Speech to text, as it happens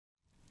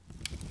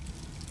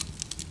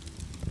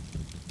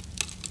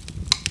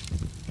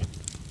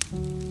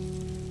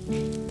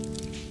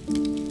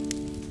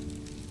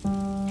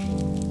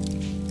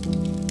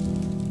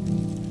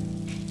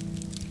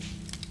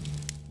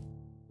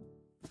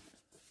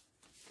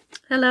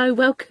Hello,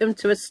 welcome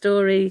to a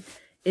story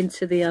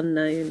into the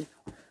unknown.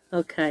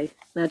 Okay,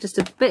 now just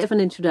a bit of an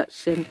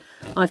introduction.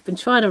 I've been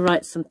trying to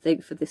write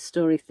something for this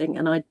story thing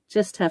and I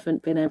just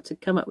haven't been able to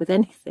come up with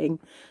anything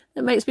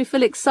that makes me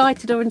feel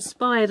excited or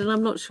inspired, and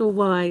I'm not sure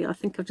why. I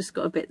think I've just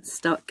got a bit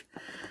stuck.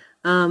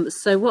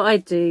 So what I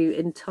do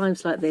in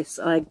times like this,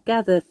 I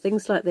gather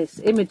things like this,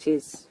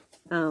 images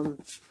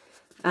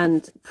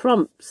and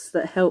prompts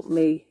that help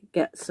me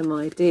get some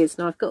ideas.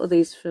 Now I've got all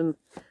these from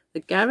the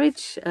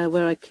garage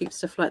where I keep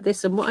stuff like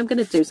this, and what I'm going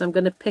to do is I'm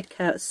going to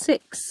pick out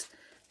 6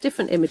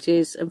 different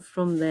images and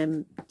from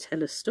them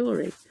tell a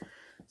story.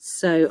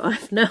 So I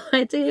have no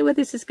idea where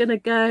this is going to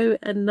go,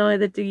 and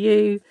neither do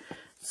you.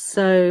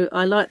 So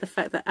I like the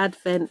fact that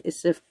Advent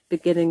is the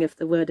beginning of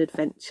the word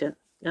adventure,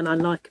 and I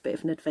like a bit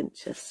of an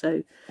adventure.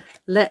 So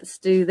let's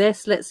do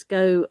this. Let's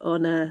go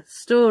on a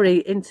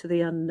story into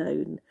the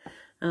unknown.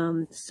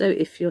 So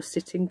if you're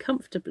sitting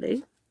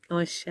comfortably,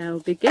 I shall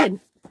begin.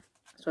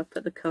 So I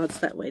put the cards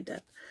that way down.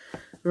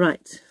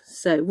 Right,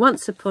 so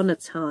once upon a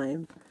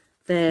time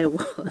there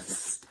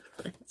was,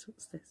 right,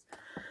 what's this?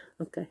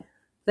 Okay,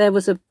 there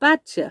was a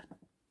badger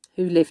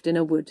who lived in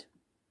a wood,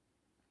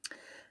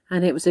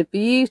 and it was a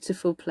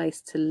beautiful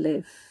place to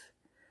live.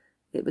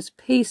 It was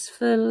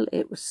peaceful,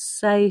 it was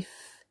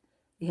safe,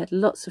 he had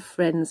lots of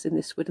friends in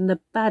this wood, and the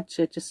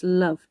badger just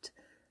loved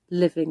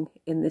living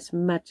in this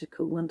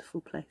magical,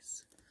 wonderful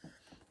place.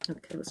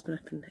 Okay, what's going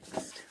to happen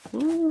next?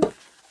 Ooh.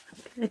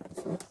 Okay,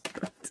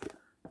 right.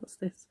 What's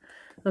this?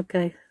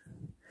 Okay,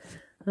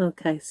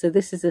 so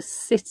this is a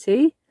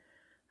city.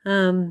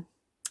 There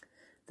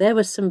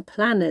were some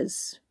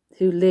planners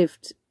who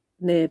lived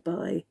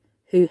nearby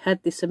who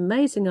had this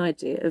amazing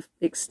idea of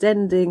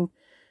extending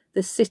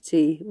the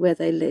city where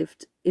they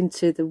lived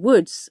into the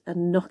woods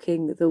and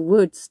knocking the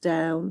woods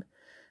down,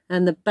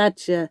 and the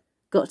badger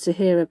got to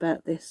hear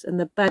about this, and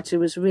the badger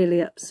was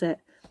really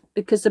upset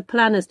because the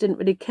planners didn't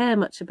really care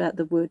much about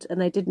the wood, and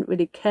they didn't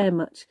really care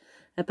much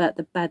about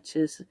the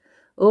badgers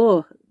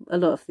or a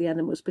lot of the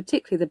animals,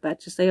 particularly the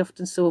badgers. They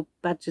often saw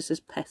badgers as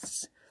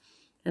pests,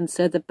 and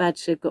so the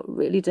badger got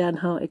really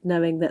downhearted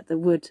knowing that the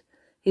wood,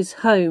 his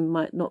home,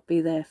 might not be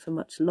there for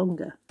much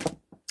longer.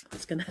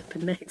 What's going to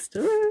happen next?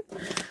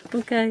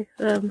 Okay,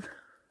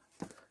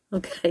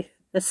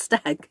 a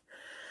stag.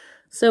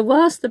 So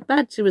whilst the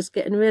badger was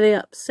getting really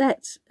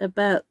upset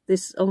about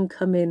this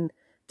oncoming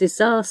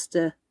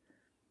disaster,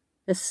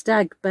 a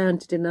stag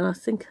bounded in, and I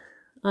think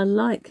I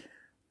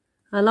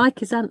like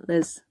his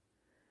antlers.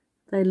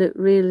 They look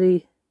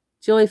really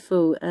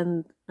joyful,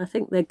 and I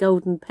think they're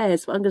golden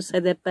pairs, but I'm going to say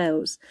they're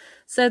bells.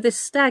 So this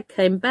stag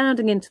came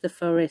bounding into the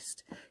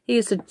forest. He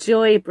is a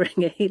joy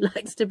bringer. He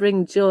likes to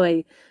bring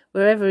joy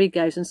wherever he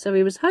goes, and so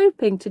he was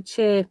hoping to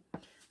cheer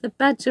the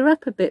badger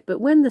up a bit. But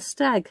when the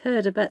stag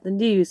heard about the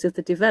news of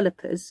the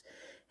developers,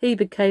 he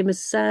became as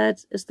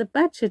sad as the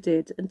badger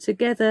did, and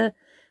together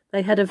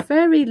they had a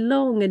very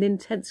long and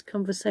intense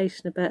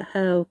conversation about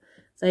how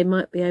they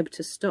might be able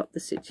to stop the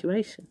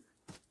situation.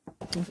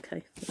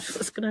 Okay,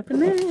 what's going to happen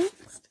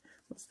next?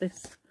 What's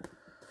this?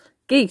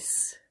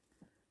 Geese.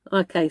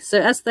 Okay, so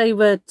as they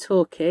were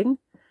talking,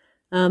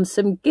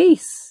 some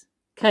geese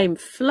came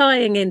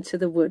flying into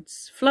the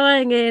woods,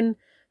 flying in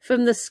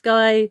from the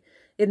sky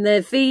in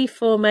their V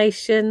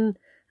formation.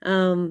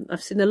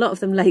 I've seen a lot of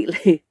them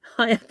lately,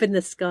 high up in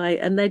the sky,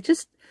 and they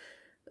just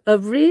are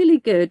really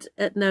good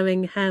at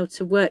knowing how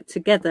to work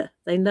together.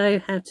 They know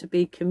how to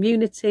be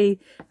community,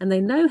 and they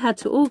know how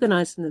to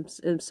organise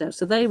themselves.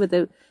 So they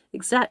were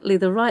exactly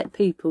the right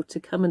people to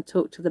come and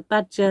talk to the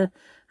badger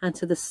and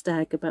to the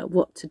stag about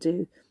what to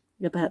do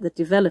about the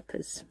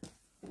developers.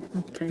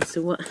 Okay,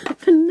 so what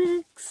happened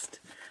next?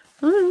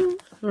 Oh,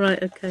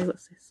 right, okay,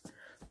 what's this?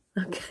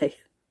 Okay,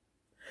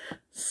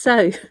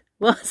 so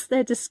whilst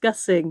they're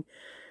discussing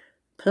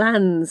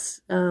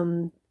plans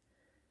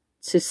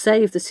to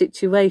save the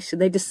situation,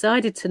 they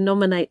decided to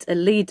nominate a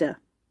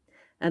leader,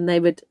 and they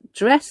would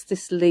dress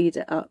this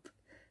leader up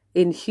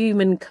in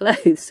human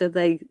clothes. So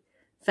they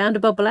found a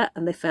bobble hat,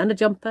 and they found a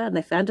jumper, and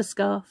they found a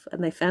scarf,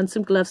 and they found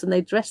some gloves, and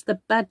they dressed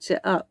the badger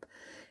up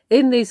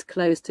in these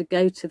clothes to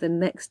go to the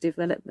next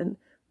development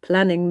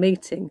planning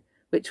meeting,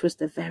 which was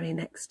the very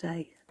next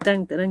day.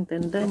 Dun, dun,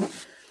 dun, dun, dun.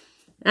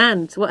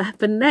 And what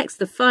happened next?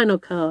 The final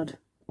card.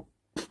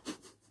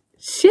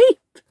 Sheep.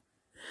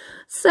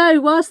 So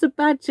whilst the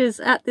badger's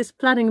at this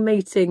planning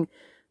meeting,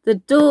 the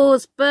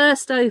doors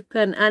burst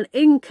open and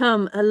in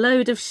come a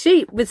load of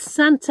sheep with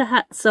Santa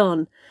hats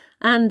on.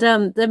 And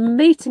the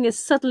meeting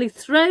is suddenly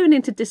thrown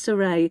into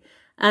disarray,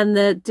 and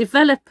the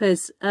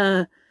developers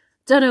don't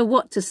know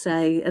what to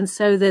say. And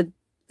so the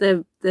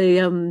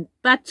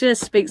badger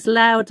speaks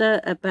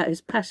louder about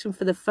his passion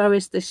for the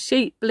forest. The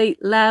sheep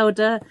bleat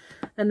louder,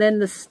 and then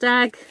the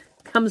stag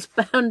comes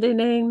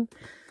bounding in.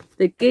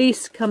 The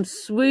geese come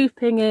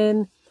swooping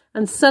in.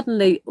 And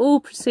suddenly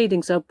all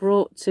proceedings are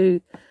brought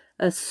to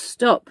a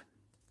stop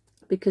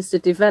because the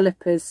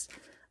developers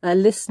are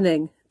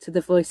listening to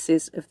the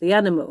voices of the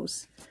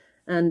animals,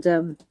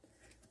 and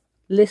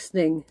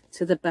listening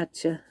to the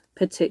badger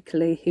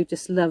particularly, who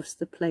just loves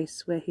the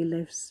place where he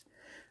lives.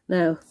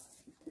 Now,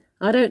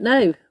 I don't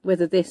know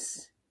whether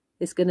this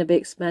is going to be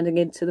expanding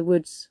into the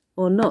woods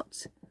or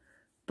not,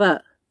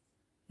 but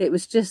it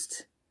was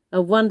just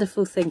a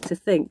wonderful thing to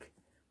think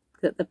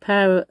that the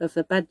power of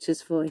the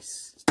badger's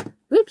voice,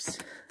 whoops,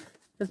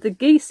 of the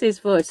geese's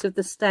voice, of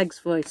the stag's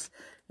voice,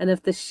 and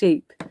of the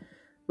sheep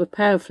were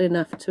powerful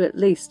enough to at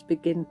least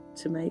begin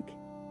to make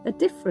a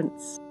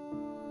difference.